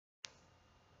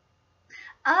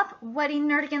Up, Whatty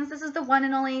Nerdigans? This is the one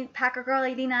and only Packer Girl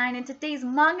 89, and today's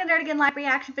Manga Nerdigan live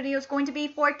reaction video is going to be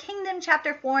for Kingdom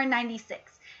Chapter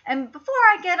 496. And before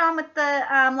I get on with the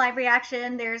live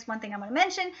reaction, there's one thing I want to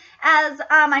mention. As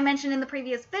I mentioned in the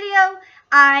previous video,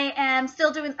 I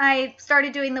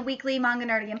started doing the weekly Manga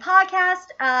Nerdigan podcast,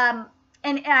 and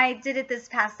I did it this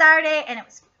past Saturday, and it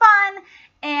was fun.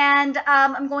 And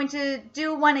I'm going to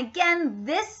do one again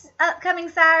this upcoming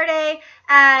Saturday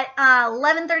at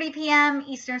 11:30 p.m.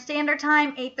 Eastern Standard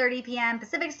Time, 8:30 p.m.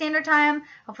 Pacific Standard Time.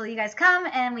 Hopefully you guys come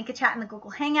and we could chat in the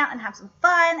Google Hangout and have some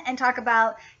fun and talk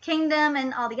about Kingdom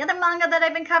and all the other manga that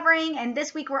I've been covering. And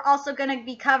this week we're also going to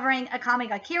be covering Akame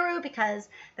ga Kiru because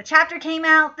the chapter came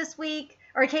out this week,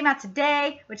 or it came out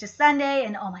today, which is Sunday,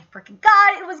 and oh my freaking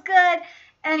god, it was good.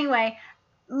 Anyway,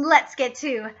 let's get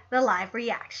to the live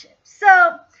reaction.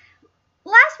 So,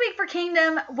 last week for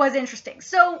Kingdom was interesting.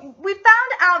 So, we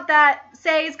found out that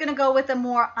Sei is going to go with a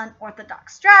more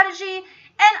unorthodox strategy, and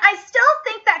I still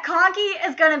think that Conky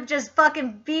is going to just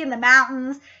fucking be in the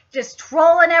mountains, just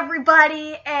trolling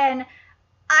everybody, and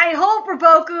I hope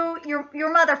Roboku,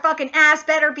 your motherfucking ass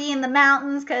better be in the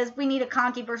mountains, because we need a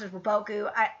Conky versus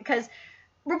Roboku, because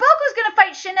Roboku's going to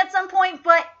fight Shin at some point,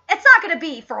 but it's not going to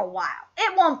be for a while.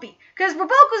 It won't be, because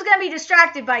Roboku's going to be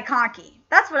distracted by Conky.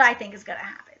 That's what I think is going to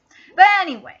happen. But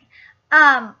anyway,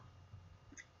 and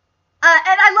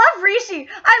I love Rishi.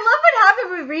 I love what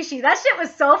happened with Rishi. That shit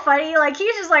was so funny. Like,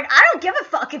 he's just like, I don't give a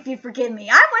fuck if you forgive me.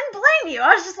 I wouldn't blame you.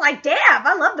 I was just like, damn,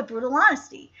 I love the brutal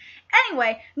honesty.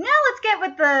 Anyway, now let's get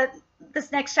with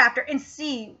this next chapter and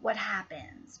see what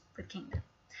happens with Kingdom.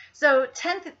 So,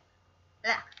 10th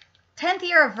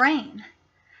year of reign.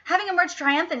 Having emerged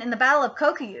triumphant in the Battle of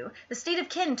Kokuyu, the state of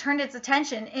Qin turned its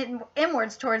attention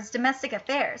inwards towards domestic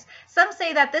affairs. Some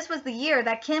say that this was the year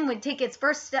that Qin would take its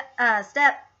first step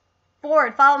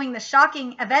forward following the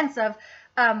shocking events of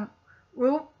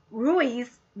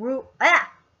Rui's rebellion.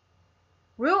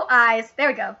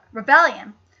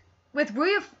 With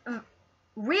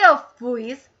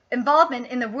Ryofui's involvement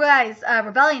in the Rui's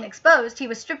rebellion exposed, he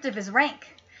was stripped of his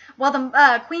rank. While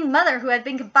the Queen Mother, who had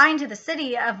been confined to the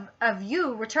city of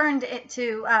Yu, returned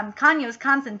to Kanyo's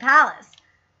Kansen Palace.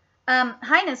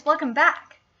 Highness, welcome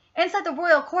back. Inside the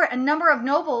royal court, a number of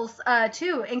nobles,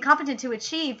 too, incompetent to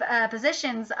achieve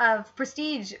positions of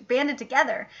prestige, banded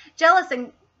together. Jealous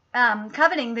and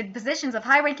coveting the positions of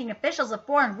high-ranking officials of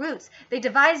foreign roots, they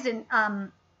devised an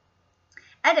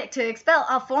edict to expel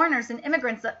all foreigners and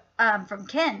immigrants from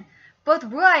Qin. Both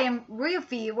Rui and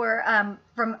Ryufi were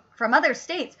from other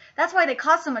states. That's why they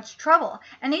caused so much trouble.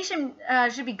 A nation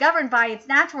should be governed by its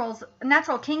natural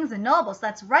kings and nobles.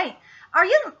 That's right. Are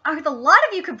the lot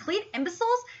of you complete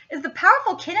imbeciles? Is the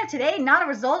powerful Qin of today not a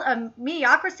result of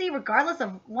mediocrity regardless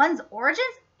of one's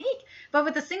origins? Eek. But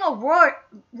with a single roar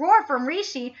from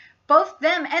Rishi, both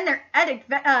them and their edict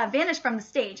vanished from the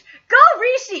stage. Go,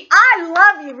 Rishi! I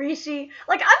love you, Rishi.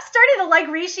 Like, I'm starting to like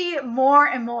Rishi more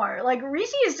and more. Like,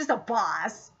 Rishi is just a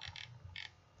boss.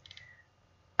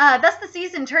 Thus the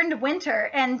season turned to winter,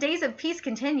 and days of peace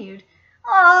continued.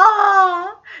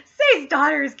 Aww, Sei's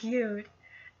daughter is cute.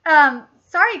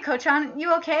 Sorry, Kochan,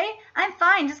 you okay? I'm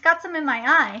fine, just got some in my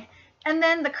eye. And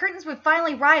then the curtains would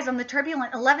finally rise on the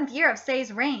turbulent 11th year of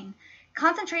Sei's reign.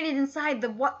 Concentrated inside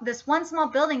this one small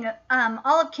building,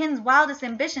 all of Qin's wildest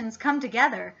ambitions come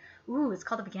together. Ooh, it's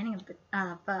called the beginning of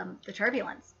the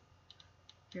turbulence.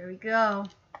 Here we go.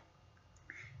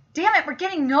 Damn it, we're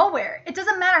getting nowhere. It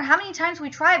doesn't matter how many times we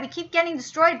try, we keep getting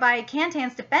destroyed by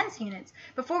Kantan's defense units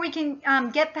before we can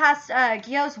get past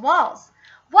Gyo's walls.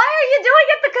 Why are you doing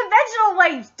it the conventional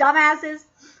way, you dumbasses?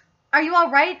 Are you all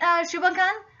right,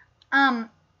 Shubakan?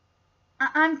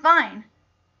 I'm fine.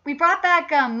 We brought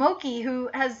back Moki, who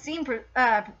has seen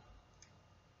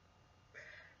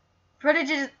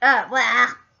prodigious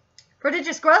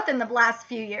growth in the last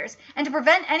few years. And to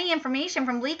prevent any information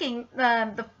from leaking,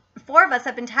 the four of us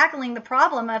have been tackling the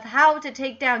problem of how to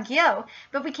take down Gyo,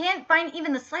 but we can't find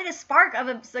even the slightest spark of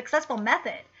a successful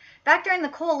method. Back during the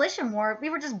Coalition War,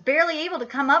 we were just barely able to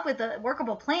come up with a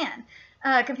workable plan.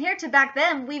 Compared to back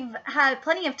then, we've had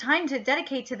plenty of time to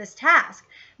dedicate to this task.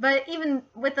 But even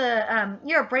with a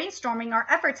year of brainstorming, our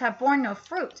efforts have borne no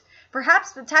fruit.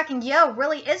 Perhaps attacking Gyo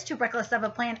really is too reckless of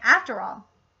a plan after all.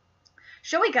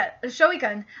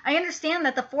 Shoigun, I understand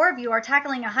that the four of you are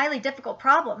tackling a highly difficult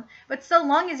problem, but so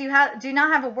long as you do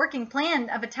not have a working plan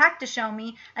of attack to show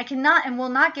me, I cannot and will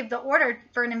not give the order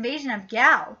for an invasion of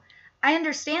Gao. I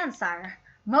understand, sire.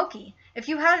 Moki, if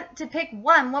you had to pick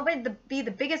one, what would be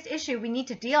the biggest issue we need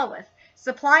to deal with?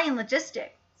 Supply and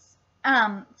logistics.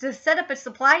 To set up a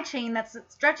supply chain that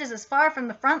stretches as far from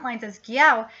the front lines as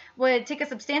Gyo would take a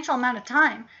substantial amount of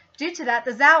time. Due to that,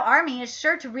 the Zhao army is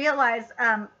sure to realize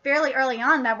fairly early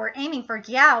on that we're aiming for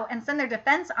Giao and send their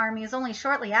defense armies only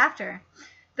shortly after.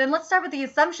 Then let's start with the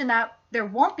assumption that there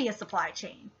won't be a supply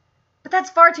chain. But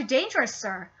that's far too dangerous,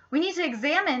 sir. We need to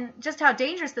examine just how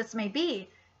dangerous this may be.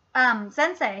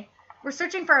 Sensei, we're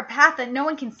searching for a path that no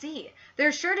one can see.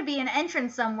 There's sure to be an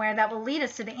entrance somewhere that will lead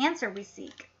us to the answer we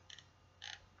seek.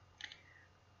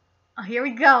 Oh, here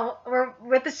we go. We're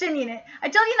with the Shin unit. I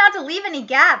told you not to leave any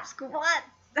gaps. What?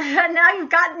 Now you've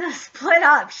gotten us split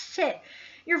up. Shit.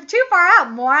 You're too far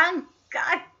out, moron.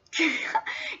 God. You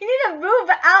need to move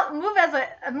out. Move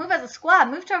as a squad.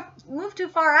 Move too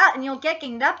far out, and you'll get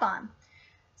ganged up on.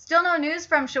 Still no news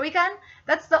from Shoikan?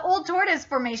 That's the old tortoise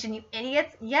formation, you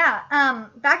idiots. Yeah.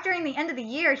 Back during the end of the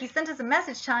year, he sent us a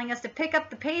message telling us to pick up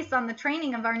the pace on the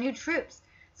training of our new troops.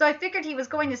 So I figured he was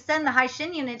going to send the High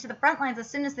Shin unit to the front lines as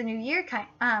soon as the new year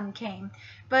came.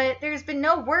 But there's been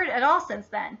no word at all since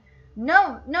then.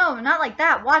 No, not like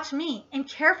that. Watch me. And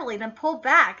carefully, then pull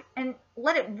back and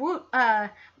let it go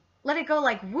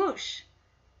like whoosh.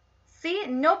 See?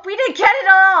 Nope, we didn't get it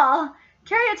at all.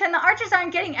 Karyoten, the archers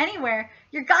aren't getting anywhere.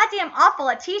 You're goddamn awful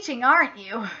at teaching, aren't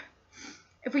you?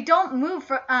 If we don't move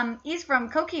east from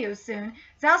Kokyu soon,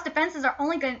 Zhao's defenses are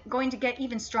only going to get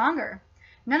even stronger.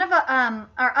 None of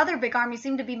our other big armies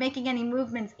seem to be making any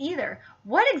movements either.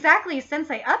 What exactly is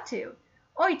Sensei up to?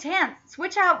 Oi, Tan,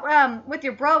 switch out with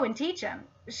your bro and teach him.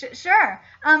 Sure.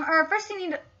 Or first you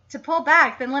need to pull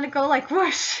back, then let it go like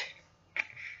whoosh.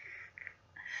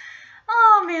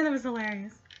 Oh, man, that was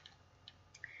hilarious.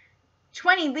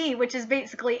 20 li, which is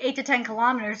basically 8 to 10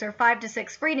 kilometers or 5 to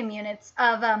 6 freedom units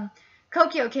of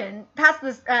Kokyokin, past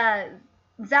this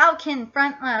Zhaokin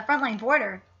frontline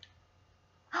border.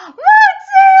 Moten!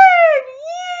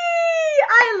 Yee!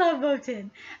 I love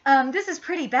Moten. This is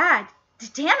pretty bad.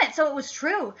 Damn it, so it was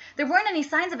true. There weren't any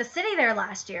signs of a city there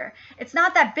last year. It's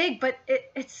not that big, but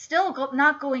it's still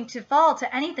not going to fall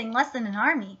to anything less than an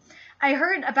army. I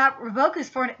heard about Riboku's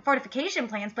fortification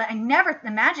plans, but I never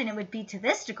imagined it would be to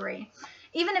this degree.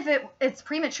 Even if it's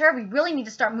premature, we really need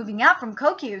to start moving out from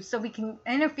Kokyu so we can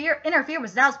interfere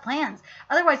with Zhao's plans.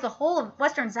 Otherwise, the whole of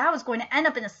Western Zhao is going to end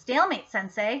up in a stalemate,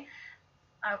 Sensei.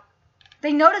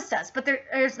 They noticed us, but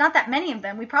there's not that many of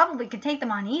them. We probably can take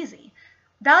them on easy.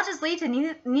 That'll just lead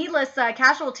to needless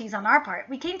casualties on our part.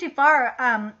 We came too far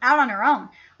out on our own.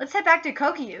 Let's head back to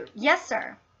Kokyu. Yes,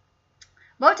 sir.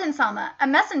 Moten-sama, a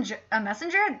messenger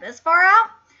this far out?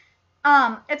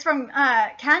 It's from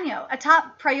Kanyo, a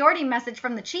top priority message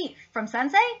from the chief. From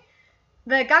Sensei?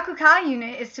 The Gakuka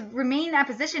unit is to remain at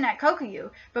position at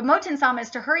Kokyu, but Moten-sama is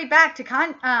to hurry back to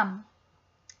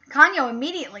Kanyo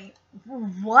immediately.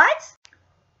 What?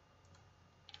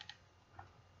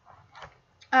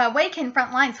 Weiken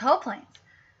front lines Ho planes.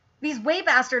 These Wei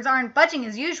bastards aren't budging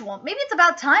as usual. Maybe it's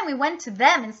about time we went to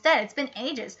them instead. It's been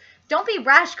ages. Don't be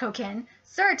rash, Kokin.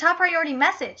 Sir, top priority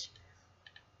message.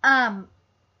 Ohan-sama,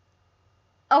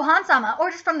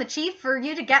 orders from the chief for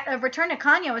you to return to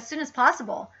Kanyo as soon as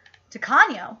possible. To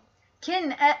Kanyo?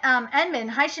 Kin Enmin,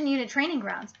 Haishin unit training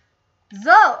grounds.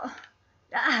 Oh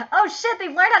shit,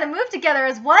 they've learned how to move together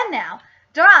as one now.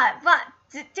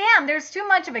 Damn, there's too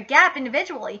much of a gap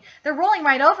individually. They're rolling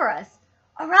right over us.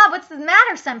 Oh, Rob, what's the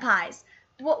matter, senpais?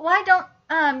 Why don't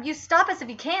you stop us if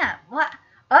you can't? What?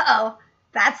 Uh-oh.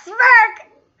 That smirk!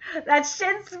 That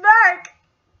shit smirk!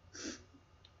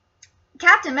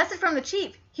 Captain, message from the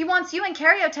chief. He wants you and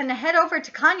Karyoten to head over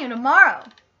to Kanyo tomorrow.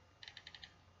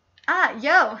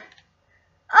 Yo.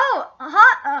 Oh,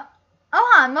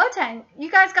 Ohan, Moten, you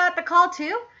guys got the call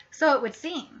too? So it would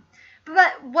seem.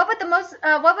 But what would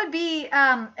be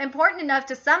important enough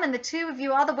to summon the two of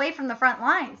you all the way from the front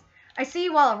lines? I see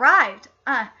you all arrived.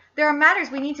 There are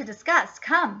matters we need to discuss.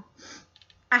 Come.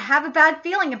 I have a bad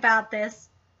feeling about this.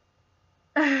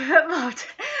 The look on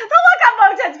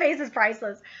Moten's face is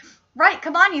priceless. Right,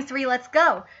 come on, you three, let's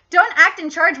go. Don't act in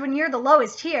charge when you're the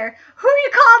lowest here. Who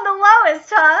you calling the lowest,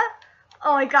 huh?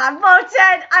 Oh my god,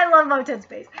 Moten! I love Moten's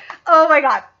face. Oh my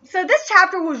god. So this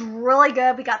chapter was really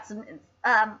good. We got an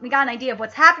idea of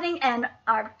what's happening, and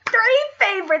our three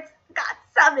favorites got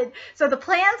summoned. So the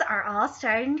plans are all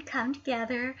starting to come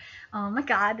together. Oh my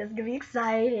god, this is gonna be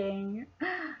exciting.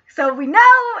 So we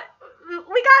got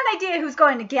an idea who's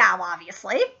going to Gao,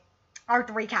 obviously. Our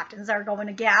three captains are going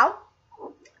to Gao.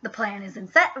 The plan is in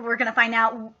set. We're gonna find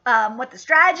out what the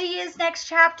strategy is next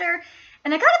chapter.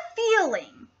 And I got a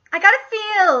feeling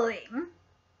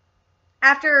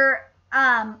after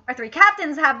our three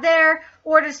captains have their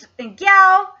orders in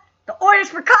Gao, the orders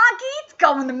for Conky to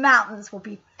go in the mountains will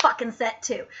be fucking set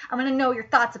too. I'm gonna know your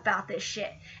thoughts about this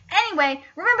shit. Anyway,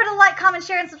 remember to like, comment,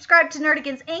 share, and subscribe to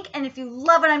Nerdigans Inc. And if you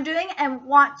love what I'm doing and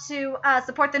want to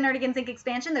support the Nerdigans Inc.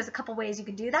 expansion, there's a couple ways you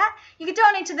can do that. You can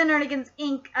donate to the Nerdigans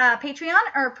Inc. Patreon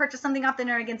or purchase something off the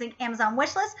Nerdigans Inc. Amazon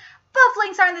wishlist. Both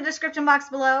links are in the description box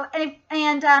below.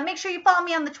 And make sure you follow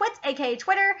me on the Twits, aka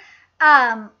Twitter.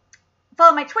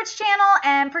 Follow my Twitch channel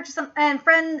and purchase some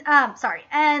friend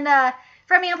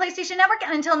me on PlayStation Network.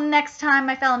 And until next time,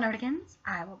 my fellow Nerdigans,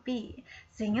 I will be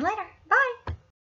seeing you later. Bye.